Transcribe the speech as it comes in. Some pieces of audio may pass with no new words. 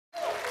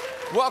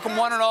Welcome,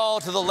 one and all,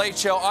 to The Late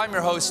Show. I'm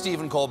your host,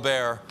 Stephen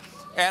Colbert.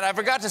 And I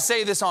forgot to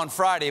say this on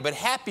Friday, but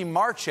happy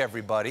March,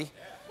 everybody.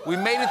 We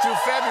made it through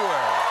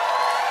February.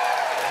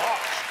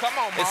 Come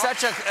on, March. It's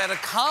such an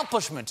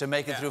accomplishment to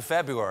make it through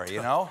February,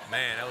 you know?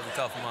 Man, that was a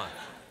tough month.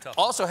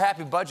 Also,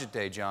 happy Budget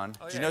Day, John.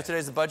 Oh, Do you know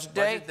today's the Budget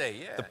Day? Budget Day,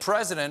 yeah. The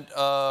president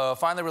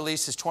finally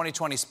released his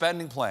 2020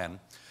 spending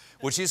plan,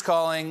 which he's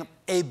calling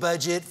a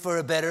budget for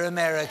a better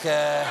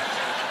America.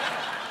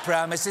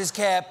 Promises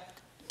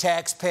kept,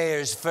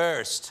 taxpayers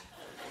first.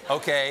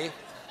 Okay,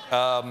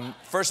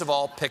 first of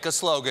all, pick a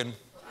slogan.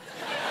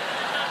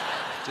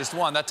 Just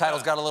one. That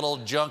title's got a little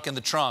junk in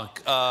the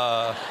trunk.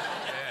 But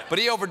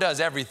he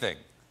overdoes everything.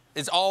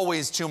 It's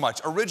always too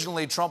much.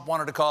 Originally, Trump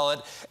wanted to call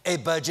it a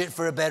budget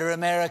for a better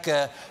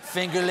America.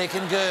 Finger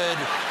licking good.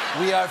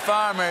 We are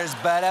farmers.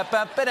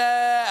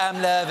 Ba-da-ba-ba-da.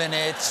 I'm loving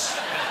it.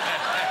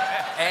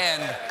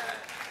 And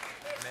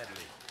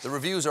the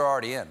reviews are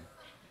already in.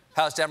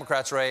 House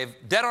Democrats rave,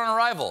 dead on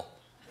arrival.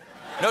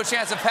 No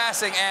chance of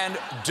passing, and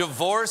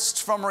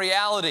divorced from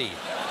reality.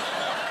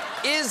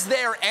 Is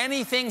there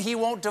anything he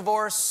won't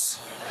divorce?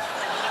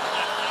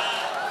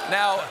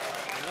 Now,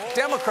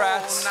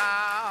 Democrats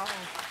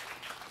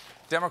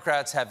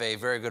have a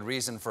very good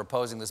reason for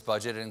opposing this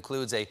budget. It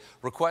includes a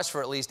request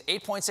for at least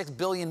 $8.6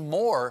 billion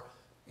more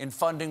in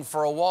funding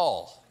for a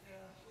wall.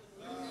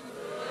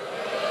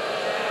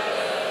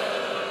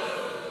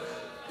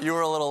 You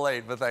were a little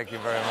late, but thank you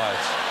very much.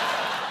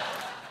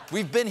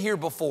 We've been here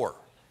before.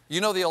 You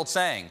know the old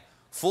saying,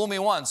 fool me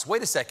once.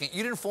 Wait a second,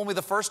 you didn't fool me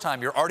the first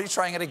time. You're already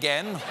trying it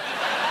again?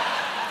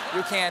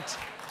 You can't.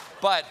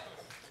 But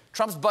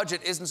Trump's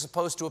budget isn't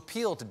supposed to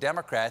appeal to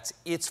Democrats.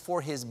 It's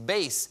for his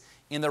base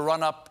in the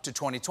run-up to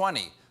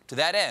 2020. To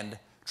that end,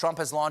 Trump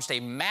has launched a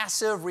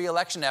massive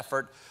re-election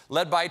effort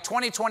led by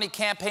 2020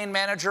 campaign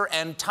manager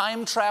and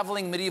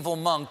time-traveling medieval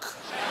monk,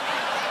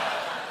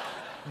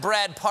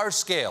 Brad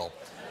Parscale.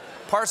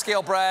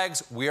 Parscale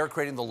brags, we are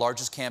creating the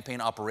largest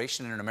campaign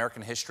operation in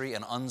American history,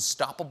 an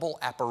unstoppable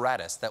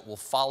apparatus that will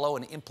follow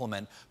and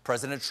implement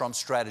President Trump's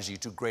strategy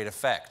to great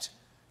effect.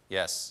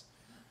 Yes,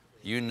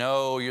 you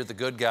know you're the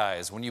good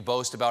guys when you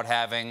boast about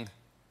having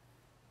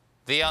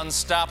the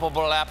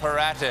unstoppable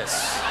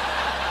apparatus.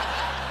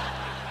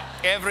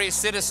 Every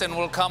citizen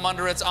will come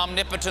under its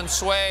omnipotent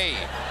sway.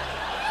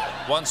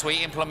 Once we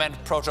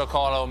implement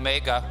Protocol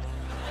Omega,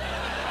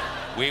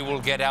 we will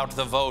get out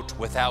the vote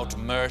without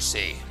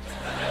mercy.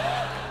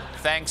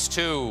 Thanks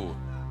to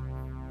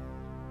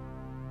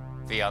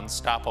the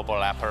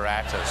unstoppable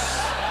apparatus.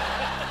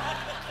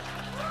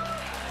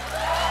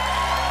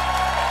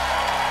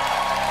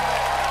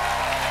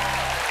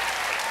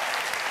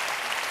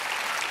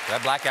 Did I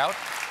black out?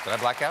 Did I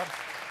black out?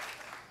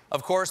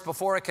 Of course,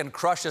 before it can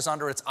crush us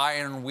under its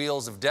iron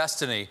wheels of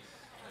destiny,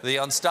 the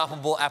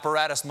unstoppable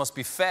apparatus must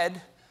be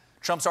fed.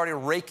 Trump's already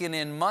raking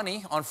in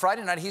money. On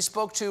Friday night, he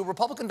spoke to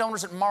Republican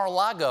donors at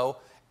Mar-a-Lago,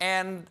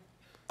 and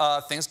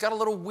things got a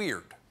little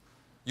weird.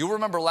 You'll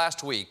remember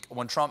last week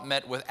when Trump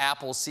met with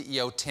Apple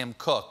CEO Tim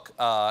Cook,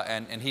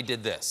 and he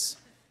did this.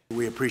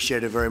 We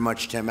appreciate it very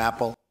much, Tim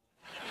Apple.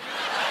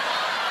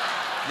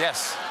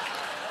 Yes.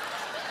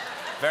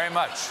 Very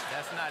much.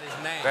 That's not his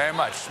name. Very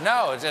much.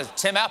 No, it's just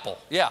Tim Apple,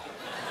 yeah.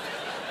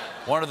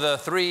 One of the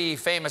three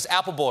famous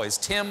Apple boys,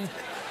 Tim,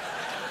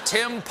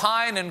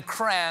 Pine, and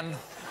Cran.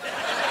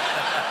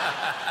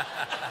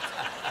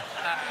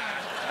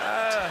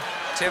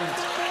 Tim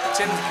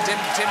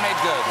made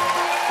good.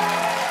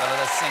 Let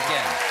us sink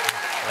in.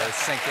 Let us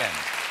sink in.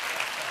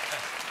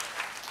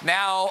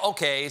 Now,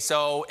 okay,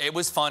 so it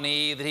was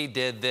funny that he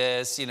did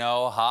this, you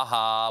know,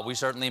 ha-ha. We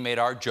certainly made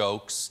our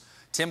jokes.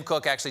 Tim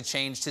Cook actually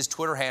changed his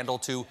Twitter handle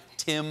to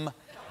Tim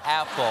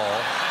Apple.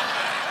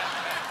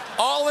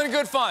 All in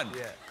good fun.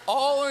 Yeah.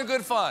 All in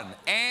good fun.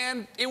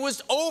 And it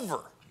was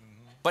over.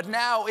 But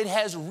now it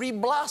has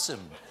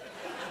re-blossomed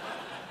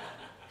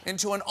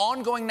into an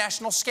ongoing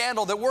national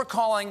scandal that we're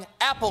calling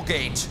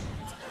Applegate.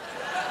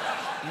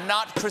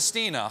 Not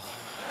Christina.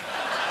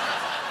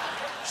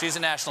 She's a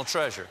national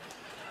treasure.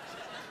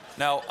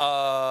 Now,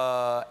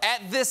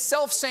 at this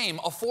self-same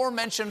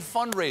aforementioned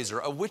fundraiser,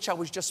 of which I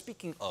was just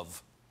speaking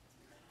of,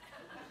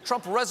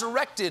 Trump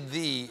resurrected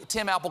the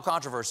Tim Apple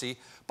controversy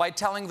by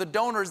telling the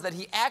donors that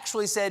he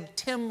actually said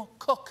Tim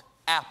Cook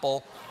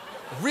Apple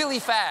really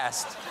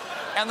fast.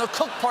 And the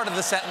Cook part of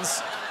the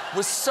sentence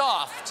was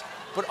soft,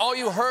 but all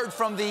you heard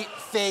from the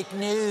fake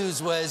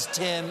news was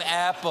Tim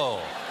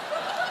Apple.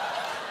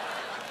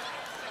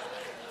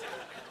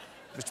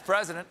 Mr.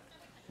 President,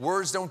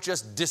 words don't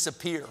just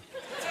disappear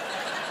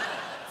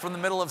from the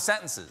middle of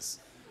sentences,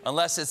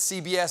 unless it's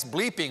CBS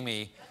bleeping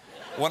me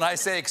when I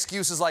say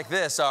excuses like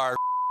this are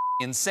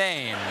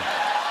insane. I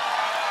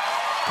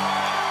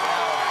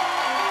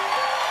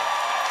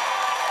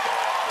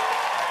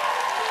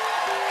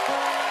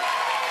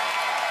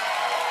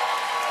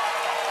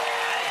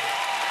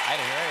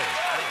didn't hear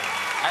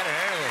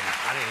anything.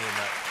 I didn't hear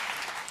that.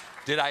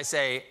 Did I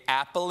say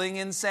appling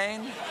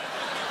insane?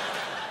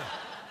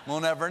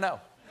 We'll never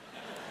know.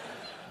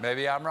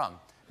 Maybe I'm wrong.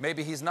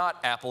 Maybe he's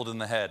not appled in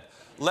the head.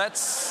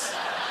 Let's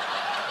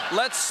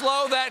Let's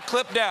slow that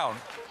clip down.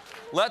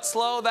 Let's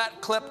slow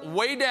that clip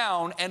way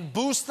down and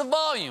boost the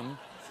volume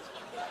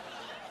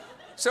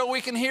so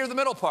we can hear the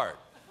middle part.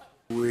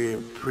 We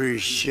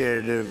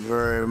appreciate it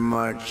very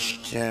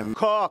much, Tim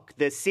Cook,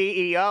 the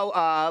CEO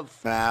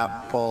of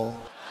Apple.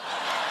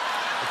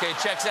 Okay,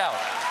 checks out.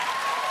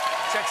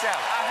 Checks out.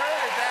 I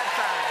heard it that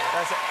time.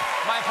 That's it.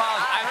 My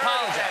apologies. I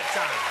apologize. That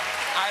time.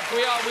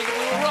 We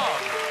were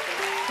wrong.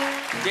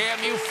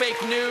 Damn you,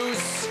 fake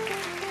news.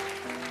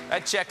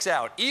 That checks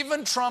out.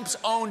 Even Trump's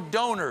own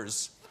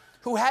donors,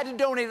 who had to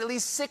donate at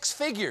least 6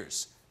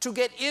 figures to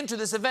get into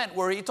this event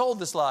where he told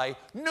this lie,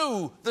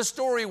 knew the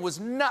story was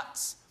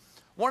nuts.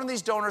 One of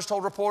these donors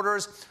told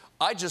reporters,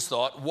 "I just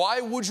thought,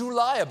 why would you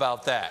lie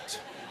about that?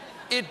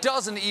 It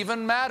doesn't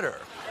even matter."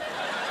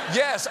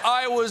 Yes,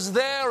 I was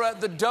there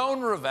at the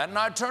donor event, and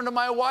I turned to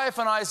my wife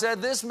and I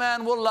said, "This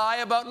man will lie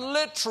about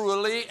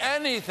literally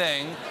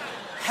anything.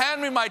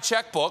 Hand me my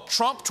checkbook,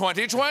 Trump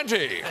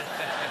 2020.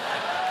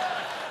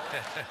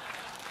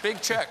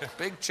 Big check,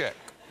 big check.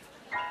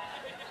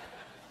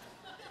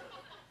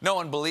 No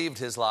one believed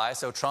his lie,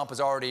 so Trump has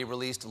already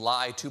released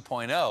Lie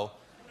 2.0.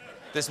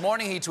 This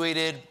morning he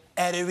tweeted,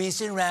 "At a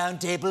recent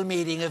roundtable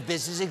meeting of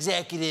business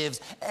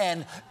executives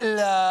and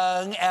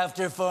long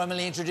after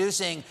formally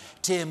introducing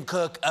Tim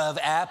Cook of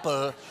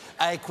Apple,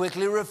 I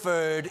quickly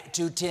referred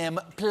to Tim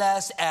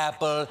plus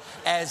Apple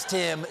as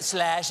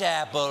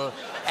Tim/Apple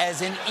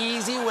as an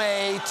easy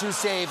way to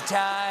save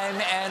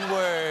time and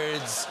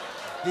words.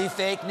 The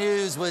fake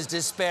news was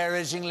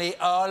disparagingly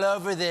all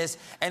over this,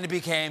 and it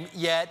became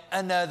yet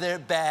another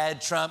bad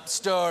Trump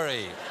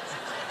story."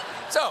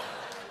 So,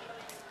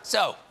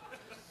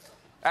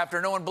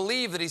 after no one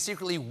believed that he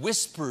secretly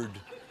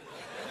whispered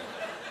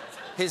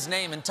his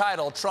name and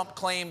title, Trump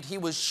claimed he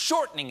was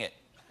shortening it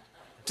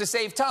to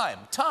save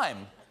time.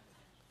 Time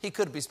he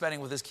could be spending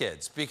with his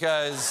kids.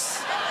 Because,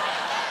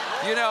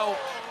 you know,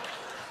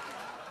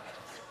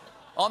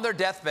 on their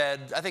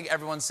deathbed, I think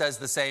everyone says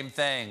the same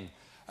thing.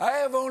 "I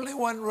have only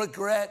one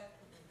regret,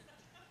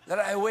 that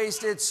I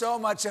wasted so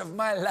much of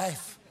my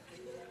life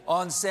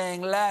on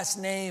saying last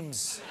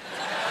names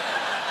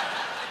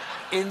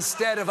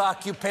instead of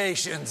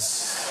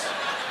occupations.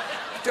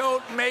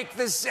 Don't make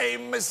the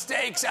same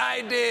mistakes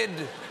I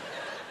did,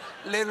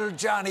 little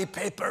Johnny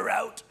Paper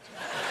Route."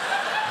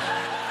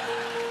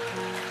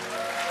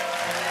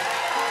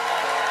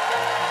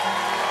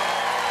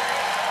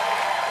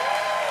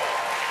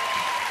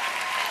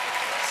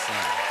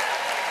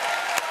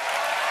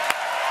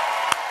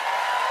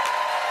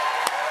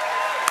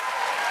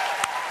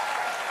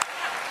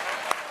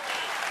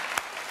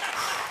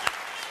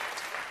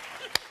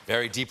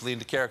 Very deeply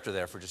into character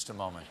there for just a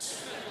moment.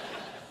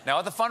 Now,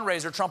 at the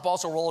fundraiser, Trump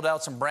also rolled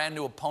out some brand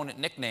new opponent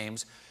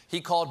nicknames. He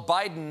called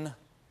Biden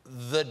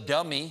the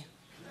dummy.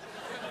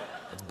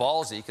 It's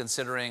ballsy,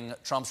 considering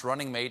Trump's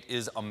running mate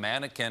is a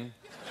mannequin.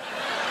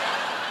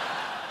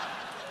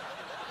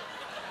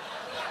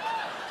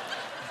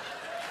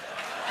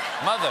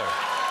 Mother.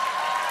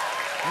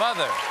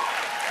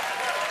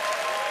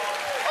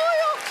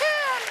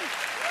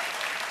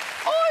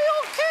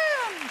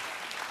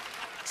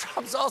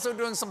 Trump's also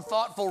doing some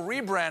thoughtful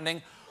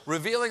rebranding,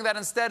 revealing that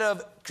instead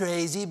of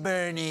Crazy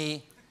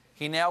Bernie,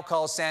 he now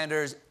calls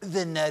Sanders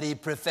the Nutty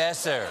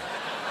Professor.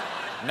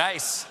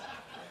 Nice.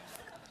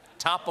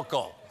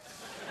 Topical.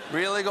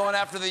 Really going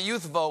after the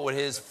youth vote with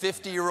his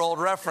 50-year-old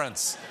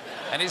reference.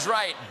 And he's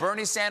right,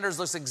 Bernie Sanders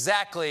looks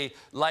exactly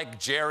like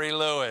Jerry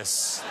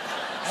Lewis.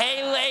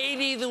 "Hey,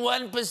 lady, the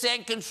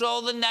 1%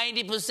 control the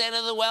 90%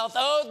 of the wealth.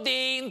 Oh,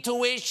 Dean,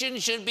 tuition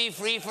should be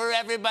free for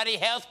everybody.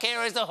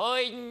 Healthcare is a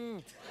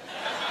hoiden.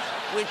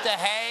 With the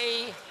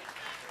hay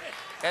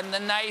and the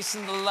nice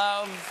and the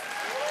love."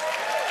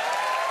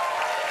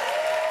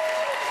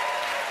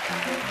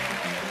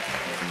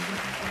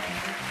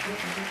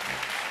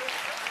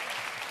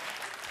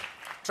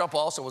 Trump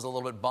also was a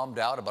little bit bummed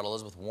out about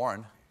Elizabeth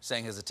Warren,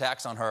 saying his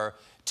attacks on her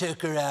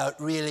took her out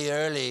really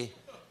early,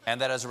 and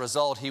that as a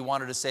result, he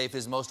wanted to save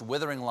his most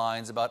withering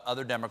lines about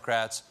other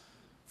Democrats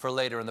for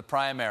later in the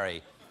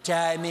primary.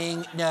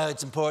 Timing, no,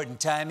 it's important.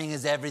 Timing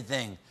is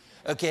everything.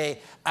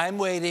 Okay, I'm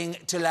waiting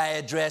till I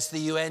address the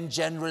UN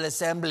General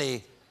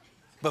Assembly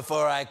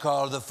before I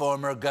call the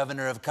former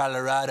governor of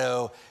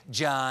Colorado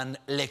John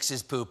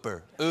Lix's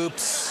pooper.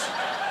 Oops.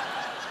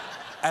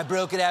 I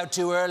broke it out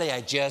too early.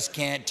 I just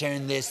can't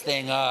turn this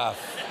thing off.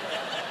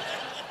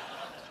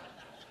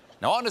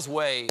 Now, on his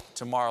way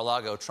to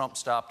Mar-a-Lago, Trump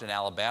stopped in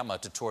Alabama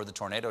to tour the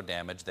tornado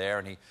damage there,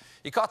 and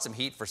he caught some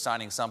heat for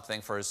signing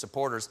something for his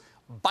supporters: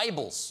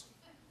 Bibles.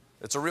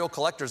 It's a real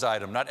collector's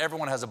item. Not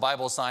everyone has a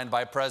Bible signed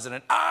by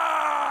President